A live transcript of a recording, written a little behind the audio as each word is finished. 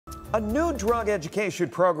A new drug education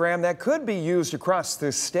program that could be used across the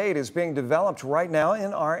state is being developed right now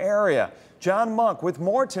in our area. John Monk with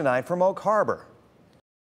more tonight from Oak Harbor.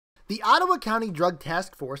 The Ottawa County Drug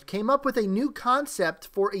Task Force came up with a new concept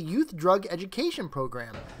for a youth drug education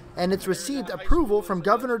program, and it's received approval from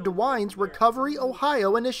Governor DeWine's Recovery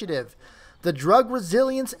Ohio initiative. The Drug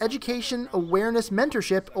Resilience Education Awareness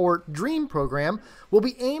Mentorship, or DREAM program, will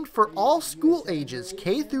be aimed for all school ages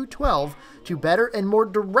K through 12 to better and more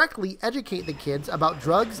directly educate the kids about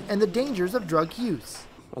drugs and the dangers of drug use.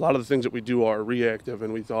 A lot of the things that we do are reactive,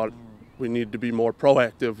 and we thought we need to be more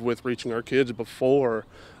proactive with reaching our kids before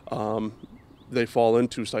they fall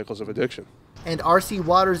into cycles of addiction. And R.C.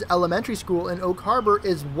 Waters Elementary School in Oak Harbor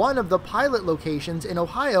is one of the pilot locations in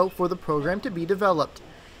Ohio for the program to be developed.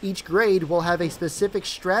 Each grade will have a specific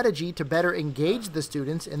strategy to better engage the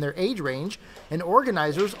students in their age range, and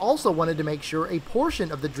organizers also wanted to make sure a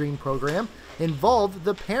portion of the DREAM program involved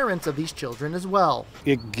the parents of these children as well.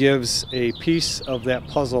 It gives a piece of that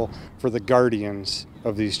puzzle for the guardians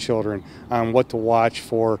of these children on what to watch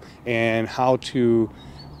for and how to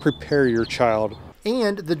prepare your child.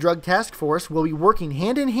 And the Drug Task Force will be working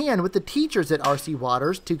hand in hand with the teachers at R.C.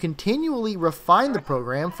 Waters to continually refine the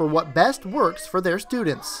program for what best works for their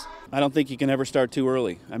students. I don't think you can ever start too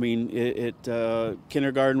early. I mean,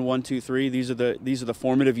 kindergarten, 1, 2, 3, these are the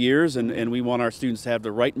formative years, and we want our students to have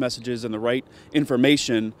the right messages and the right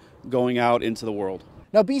information going out into the world.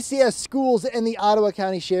 Now, BCS schools and the Ottawa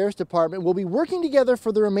County Sheriff's Department will be working together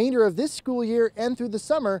for the remainder of this school year and through the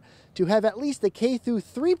summer to have at least the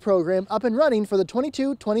K-3 program up and running for the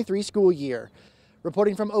 22-23 school year.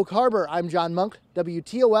 Reporting from Oak Harbor, I'm John Monk,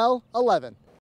 WTOL 11.